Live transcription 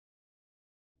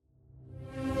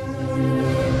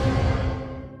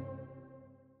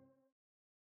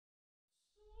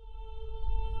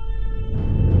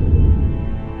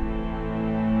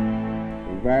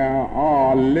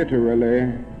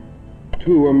literally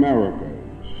two Americas.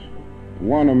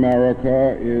 One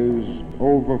America is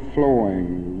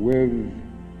overflowing with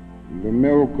the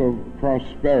milk of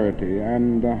prosperity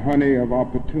and the honey of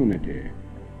opportunity.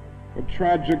 But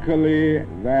tragically,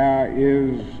 there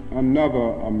is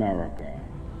another America.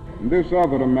 This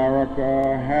other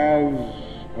America has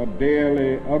a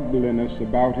daily ugliness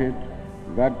about it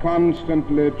that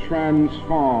constantly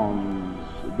transforms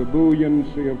the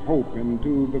buoyancy of hope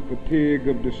into the fatigue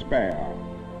of despair.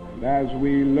 And as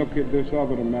we look at this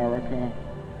other America,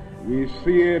 we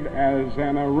see it as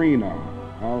an arena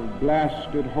of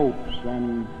blasted hopes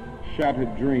and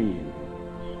shattered dreams.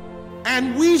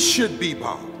 And we should be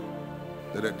bothered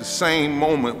that at the same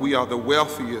moment we are the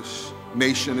wealthiest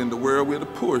nation in the world, we're the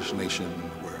poorest nation in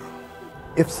the world.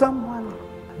 If someone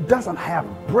doesn't have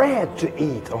bread to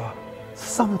eat or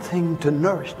something to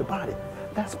nourish the body,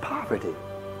 that's poverty.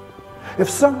 If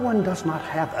someone does not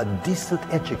have a decent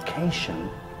education,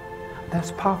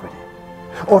 that's poverty.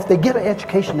 Or if they get an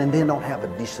education and they don't have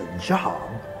a decent job,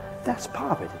 that's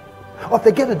poverty. Or if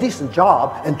they get a decent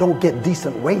job and don't get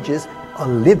decent wages, a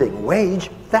living wage,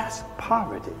 that's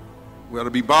poverty. We ought to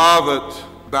be bothered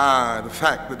by the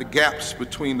fact that the gaps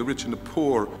between the rich and the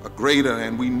poor are greater,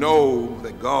 and we know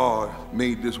that God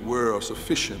made this world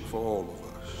sufficient for all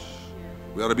of us.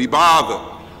 We ought to be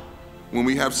bothered when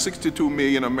we have 62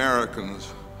 million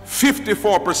Americans,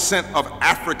 54% of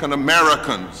African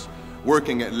Americans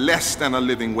working at less than a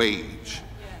living wage.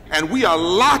 And we are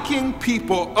locking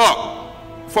people up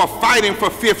for fighting for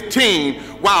 15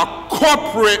 while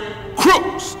corporate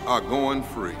crooks are going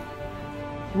free.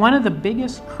 One of the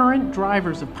biggest current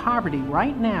drivers of poverty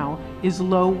right now is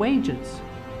low wages.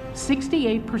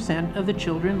 68% of the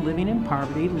children living in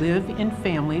poverty live in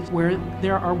families where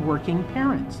there are working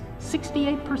parents.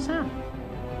 68%.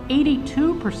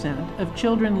 82% of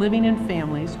children living in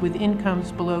families with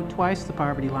incomes below twice the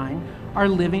poverty line are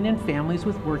living in families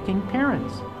with working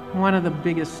parents. One of the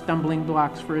biggest stumbling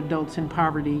blocks for adults in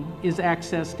poverty is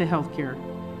access to health care.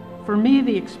 For me,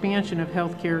 the expansion of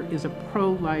health care is a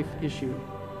pro-life issue.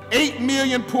 8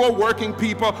 million poor working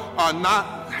people are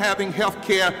not having health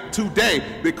care today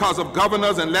because of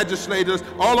governors and legislators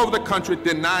all over the country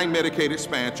denying Medicaid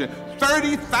expansion.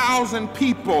 30,000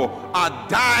 people are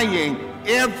dying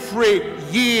every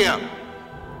year,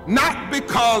 not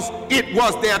because it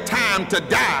was their time to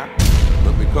die,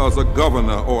 but because a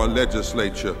governor or a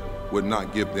legislature would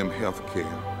not give them health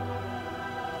care.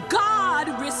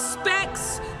 God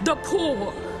respects the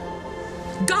poor.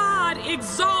 God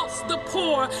exalts the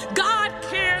poor. God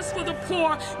cares for the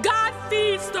poor. God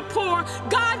feeds the poor.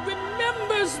 God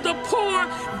remembers the poor.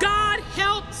 God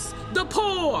helps the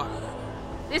poor.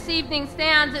 This evening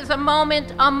stands as a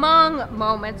moment among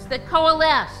moments that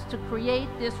coalesce to create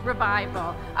this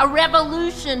revival, a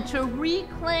revolution to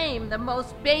reclaim the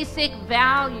most basic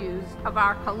values of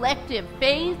our collective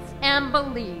faiths and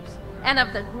beliefs, and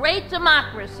of the great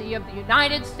democracy of the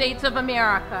United States of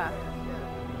America.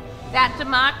 That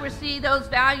democracy, those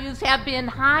values have been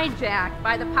hijacked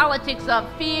by the politics of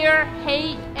fear,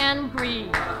 hate, and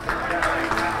greed.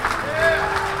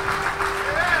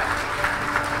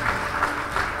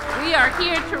 We are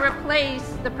here to replace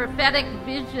the prophetic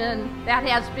vision that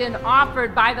has been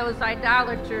offered by those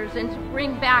idolaters and to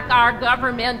bring back our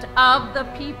government of the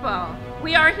people.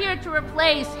 We are here to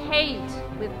replace hate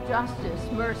with justice,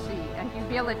 mercy, and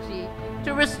humility,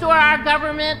 to restore our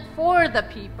government for the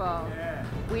people.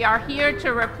 We are here to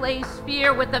replace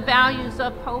fear with the values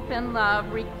of hope and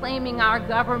love, reclaiming our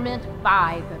government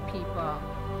by the people.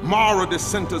 Moral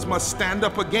dissenters must stand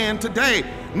up again today,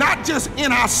 not just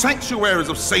in our sanctuaries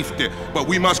of safety, but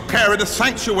we must carry the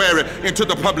sanctuary into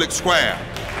the public square.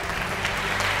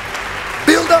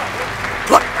 Build up,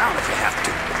 pluck down if you have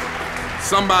to.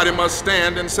 Somebody must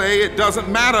stand and say it doesn't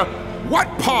matter what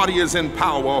party is in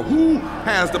power, who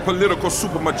has the political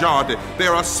supermajority.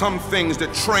 There are some things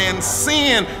that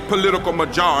transcend political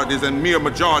majorities and mere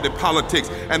majority politics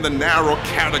and the narrow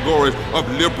categories of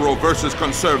liberal versus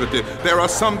conservative. There are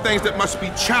some things that must be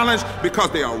challenged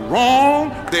because they are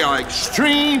wrong, they are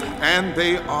extreme, and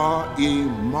they are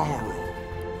immoral.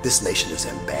 This nation is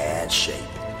in bad shape.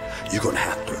 You're going to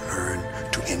have to learn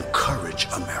to encourage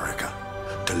America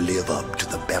to live up to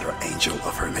the better angel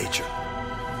of her nature.